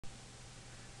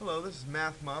Hello, this is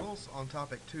Math Models on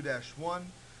topic 2-1.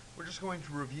 We're just going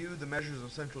to review the measures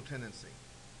of central tendency.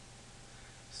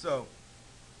 So,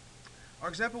 our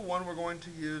example 1, we're going to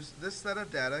use this set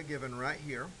of data given right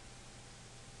here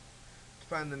to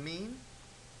find the mean,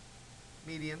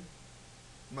 median,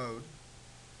 mode,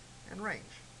 and range.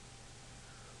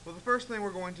 Well, the first thing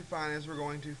we're going to find is we're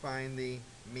going to find the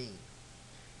mean.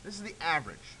 This is the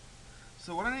average.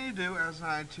 So what I need to do is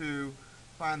I need to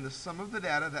find the sum of the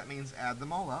data, that means add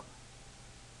them all up,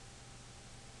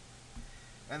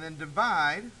 and then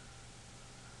divide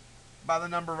by the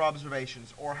number of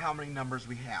observations, or how many numbers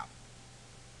we have.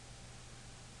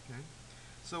 Okay?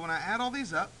 So when I add all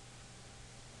these up,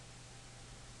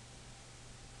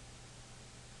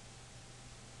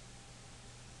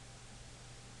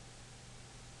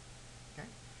 okay,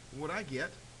 what I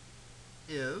get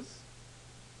is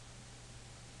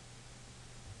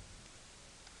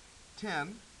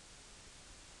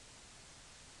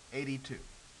 1082.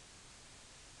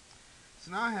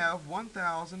 So now I have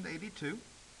 1082,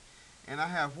 and I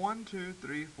have 1, 2,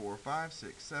 3, 4, 5,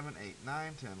 6, 7, 8,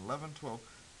 9, 10, 11, 12,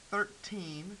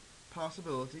 13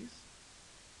 possibilities.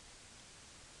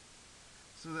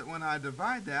 So that when I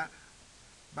divide that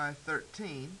by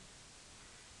 13,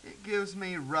 it gives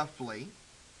me roughly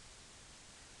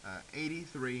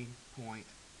 83.2.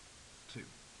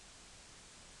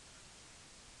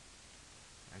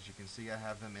 As you can see, I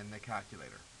have them in the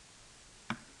calculator.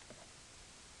 So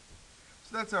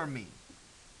that's our mean.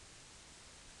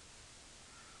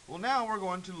 Well, now we're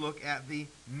going to look at the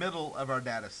middle of our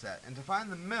data set. And to find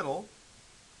the middle,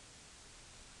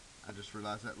 I just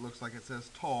realized that looks like it says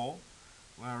tall,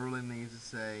 when I really need to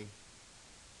say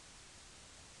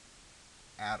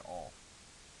add all.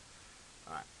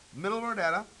 Alright, middle of our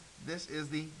data, this is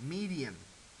the median.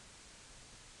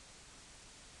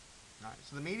 Alright,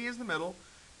 so the median is the middle.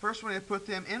 First, we need to put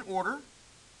them in order,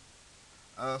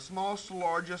 smallest to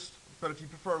largest, but if you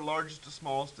prefer largest to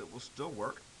smallest, it will still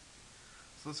work.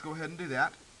 So let's go ahead and do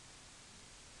that.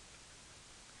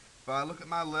 If I look at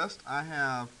my list, I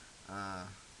have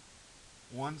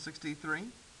 163,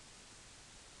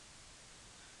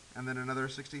 and then another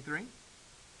 63,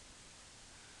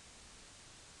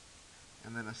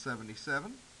 and then a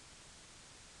 77.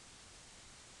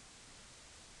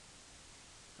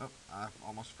 Oh, I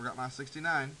almost forgot my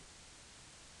 69.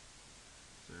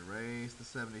 So erase the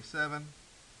 77.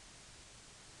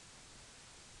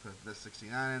 Put the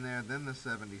 69 in there, then the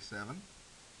 77.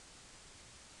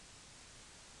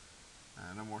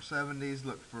 No more 70s.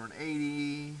 Look for an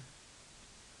 80.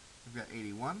 We've got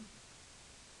 81.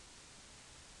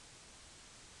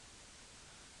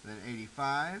 Then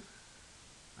 85.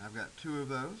 I've got two of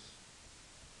those.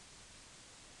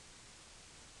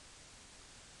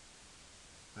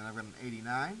 Then I've got an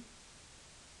 89.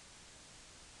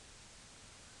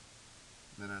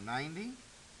 Then a 90. And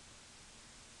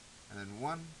then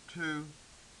 1, 2,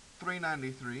 3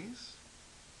 93s.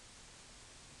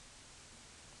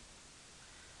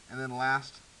 And then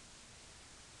last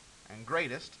and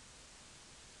greatest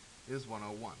is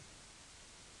 101.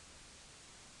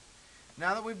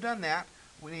 Now that we've done that,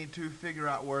 we need to figure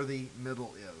out where the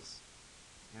middle is.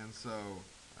 And so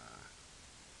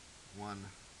 1,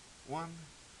 1,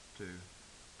 2,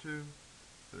 2,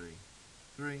 3,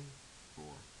 3, 4,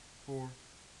 4,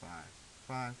 5,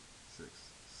 5, 6,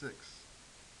 6,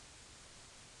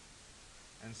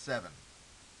 and 7.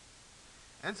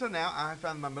 And so now I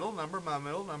found my middle number. My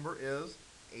middle number is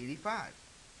 85.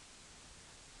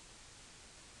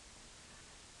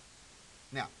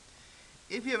 Now,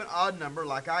 if you have an odd number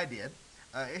like I did,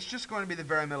 it's just going to be the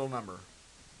very middle number.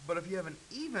 But if you have an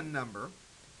even number,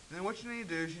 then what you need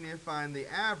to do is you need to find the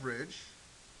average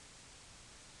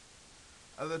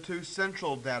of the two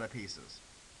central data pieces.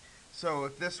 So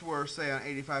if this were, say, on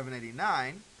 85 and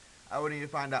 89, I would need to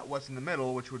find out what's in the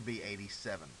middle, which would be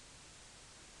 87.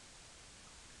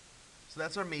 So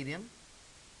that's our median.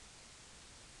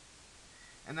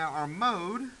 And now our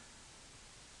mode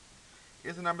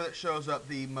is the number that shows up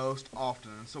the most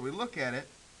often. And so we look at it,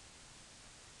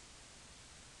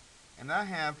 and I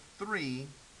have 3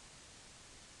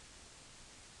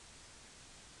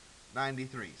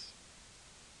 93s.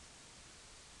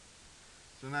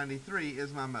 So 93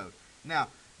 is my mode. Now,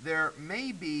 there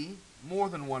may be more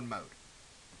than one mode.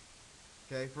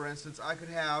 Okay, for instance, I could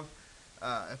have,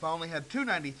 if I only had 2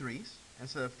 93s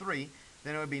instead of 3,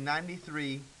 then it would be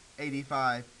 93,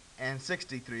 85, and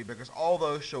 63, because all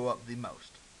those show up the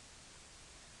most.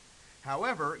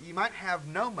 However, you might have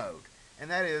no mode,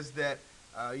 and that is that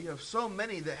you have so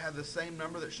many that have the same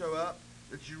number that show up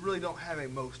that you really don't have a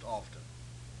most often.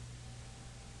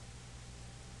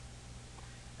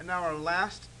 And now our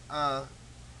last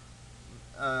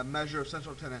measure of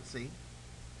central tendency,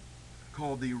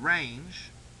 called the range,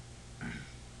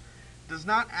 does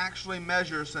not actually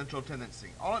measure central tendency.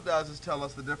 All it does is tell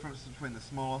us the difference between the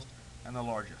smallest and the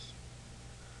largest.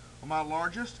 Well, my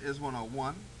largest is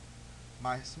 101.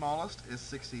 My smallest is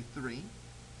 63.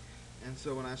 And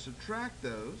so when I subtract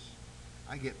those,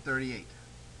 I get 38.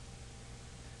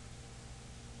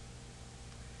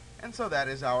 And so that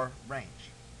is our range.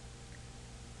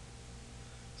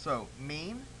 So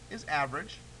mean is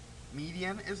average,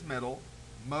 median is middle,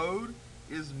 mode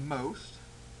is most,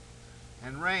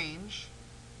 and range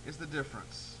is the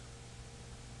difference.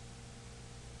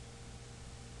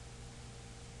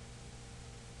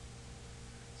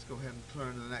 Let's go ahead and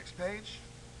turn to the next page.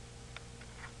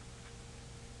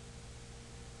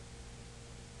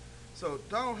 So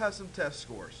Donald has some test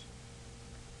scores.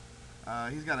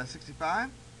 He's got a 65,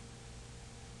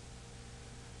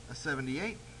 a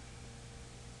 78,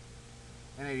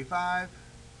 an 85,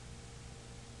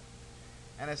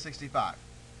 and a 65.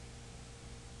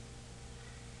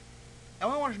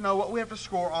 And we want to know what we have to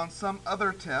score on some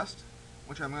other test,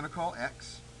 which I'm going to call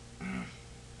X,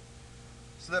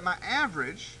 so that my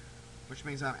average, which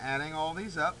means I'm adding all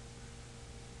these up,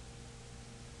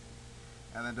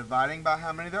 and then dividing by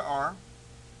how many there are,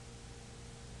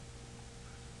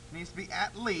 needs to be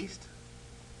at least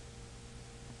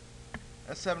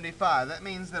a 75. That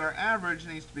means that our average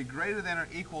needs to be greater than or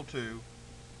equal to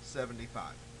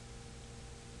 75.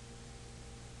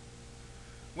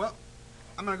 Well,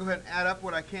 I'm going to go ahead and add up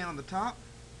what I can on the top.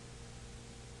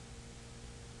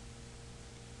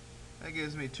 That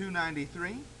gives me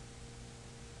 293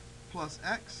 plus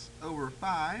X over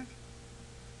 5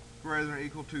 greater than or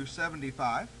equal to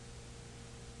 75.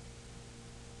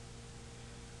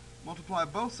 Multiply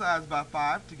both sides by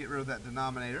 5 to get rid of that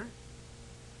denominator.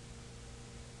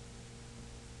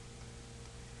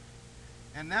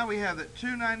 And now we have that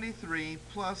 293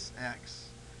 plus X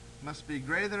must be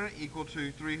greater than or equal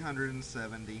to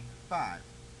 375.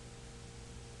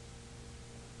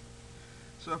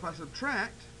 So if I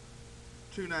subtract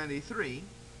 293,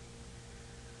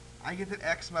 I get that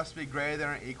X must be greater than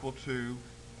or equal to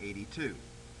 82.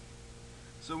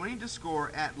 So we need to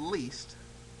score at least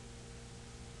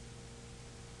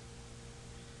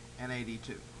an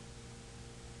 82.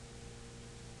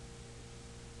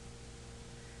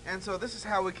 And so this is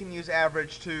how we can use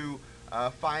average to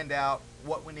find out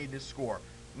what we need to score.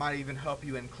 Might even help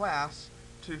you in class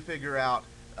to figure out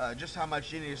just how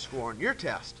much you need to score on your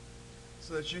test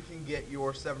so that you can get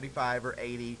your 75 or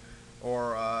 80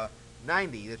 or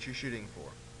 90 that you're shooting for.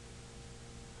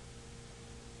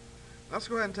 Let's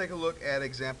go ahead and take a look at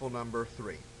example number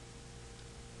 3.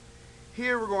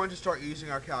 Here we're going to start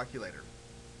using our calculator.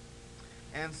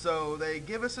 And so they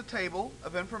give us a table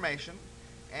of information,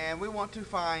 and we want to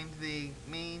find the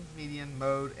mean, median,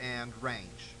 mode, and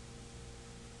range.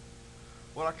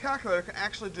 Well, our calculator can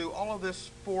actually do all of this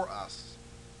for us.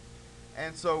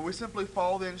 And so we simply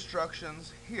follow the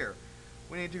instructions here.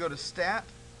 We need to go to Stat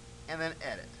and then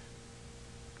Edit.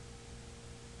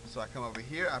 So I come over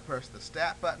here, I press the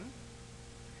Stat button,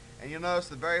 and you'll notice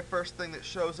the very first thing that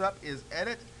shows up is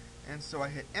Edit, and so I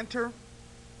hit Enter,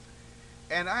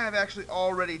 and I have actually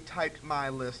already typed my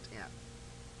list in.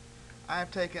 I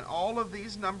have taken all of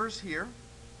these numbers here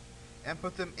and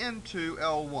put them into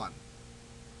L1.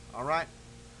 Alright?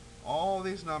 All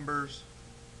these numbers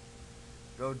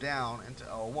go down into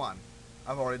L1.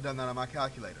 I've already done that on my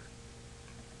calculator.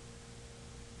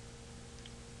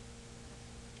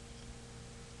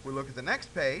 If we look at the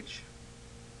next page,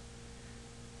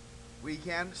 we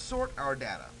can sort our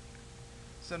data.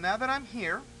 So now that I'm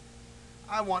here,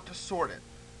 I want to sort it.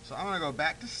 So I'm going to go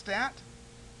back to Stat,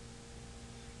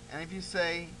 and if you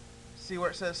see where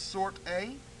it says Sort A,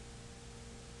 I'm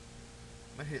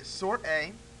going to hit Sort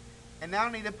A, and now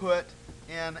I need to put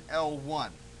in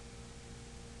L1.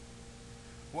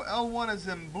 Well, L1 is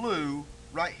in blue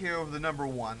right here over the number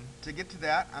 1. To get to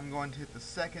that, I'm going to hit the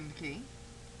second key,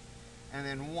 and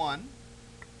then 1.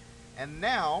 And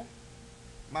now,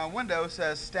 my window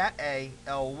says Stat A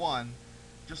L1,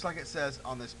 just like it says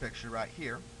on this picture right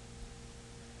here.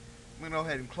 I'm going to go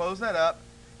ahead and close that up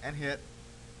and hit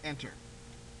Enter.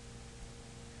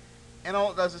 And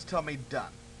all it does is tell me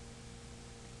done.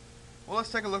 Well,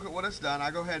 let's take a look at what it's done.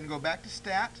 I go ahead and go back to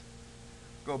Stat,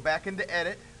 go back into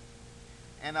Edit,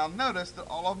 and I'll notice that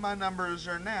all of my numbers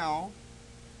are now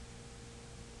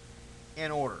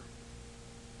in order.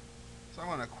 So I'm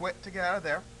going to quit to get out of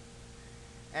there.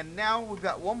 And now we've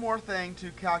got one more thing to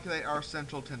calculate our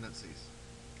central tendencies.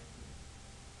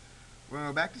 We're going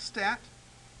to go back to Stat.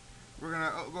 We're going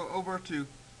to go over to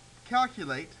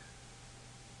Calculate.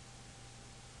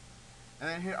 and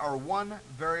then hit our one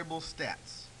variable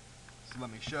stats. So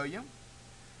let me show you.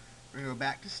 We're going to go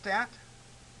back to stat.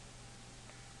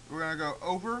 We're going to go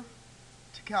over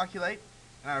to calculate,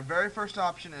 and our very first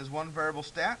option is one variable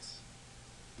stats.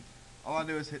 All I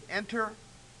do is hit enter,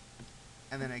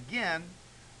 and then again,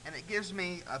 and it gives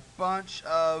me a bunch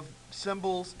of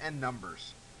symbols and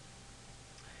numbers.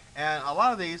 And a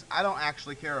lot of these I don't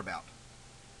actually care about.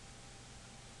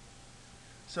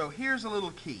 So here's a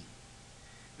little key.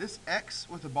 This X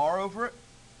with a bar over it,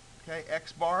 okay,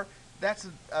 X bar, that's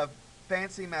a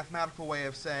fancy mathematical way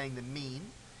of saying the mean,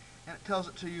 and it tells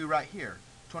it to you right here,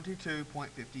 22.58.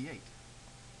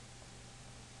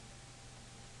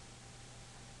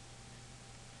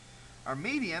 Our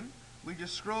median, we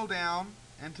just scroll down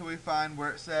until we find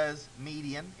where it says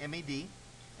median, M-E-D,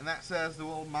 and that says,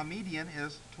 well, my median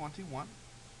is 21.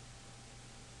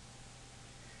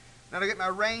 Now to get my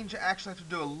range, I actually have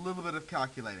to do a little bit of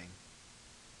calculating.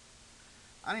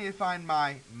 I need to find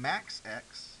my max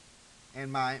X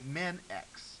and my min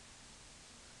X.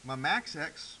 My max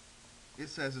X, it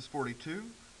says, is 42.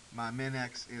 My min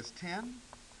X is 10.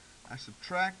 I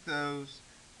subtract those,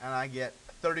 and I get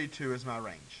 32 as my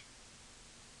range.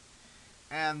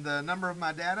 And the number of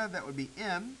my data, that would be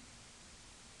n,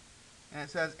 and it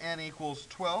says n equals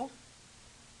 12.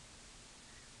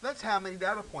 That's how many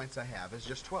data points I have, is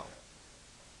just 12.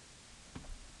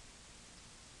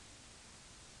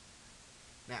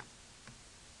 Now,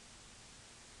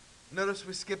 notice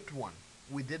we skipped one.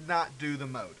 We did not do the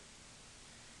mode.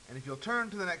 And if you'll turn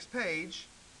to the next page,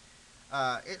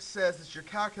 it says that your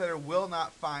calculator will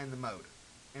not find the mode.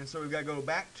 And so we've got to go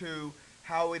back to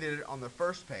how we did it on the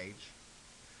first page.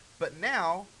 But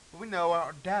now, we know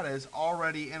our data is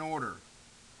already in order.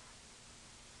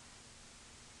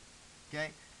 Okay?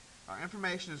 Our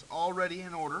information is already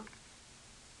in order.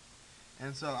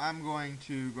 And so I'm going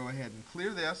to go ahead and clear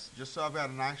this, just so I've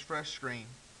got a nice fresh screen.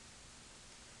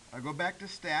 I go back to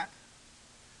Stat,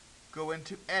 go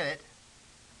into Edit.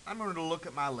 I'm going to look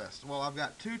at my list. Well, I've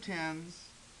got two 10s,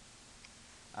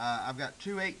 I've got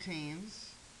two 18s,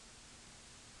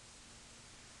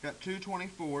 got two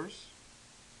 24s,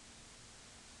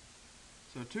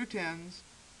 so two 10s,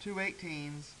 two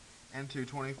 18s, and two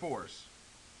 24s.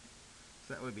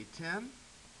 So that would be 10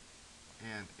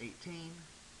 and 18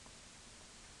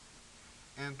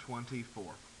 and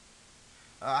 24.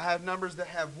 I have numbers that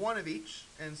have one of each,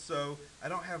 and so I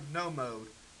don't have no mode.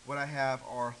 What I have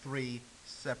are three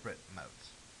separate modes.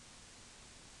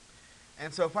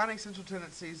 And so finding central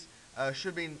tendencies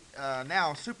should be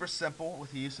now super simple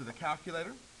with the use of the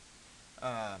calculator.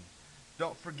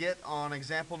 Don't forget on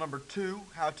example number 2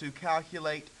 how to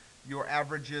calculate your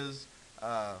averages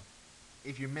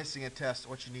if you're missing a test,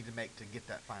 what you need to make to get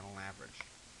that final average.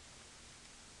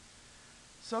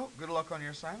 So, good luck on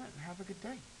your assignment and have a good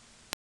day.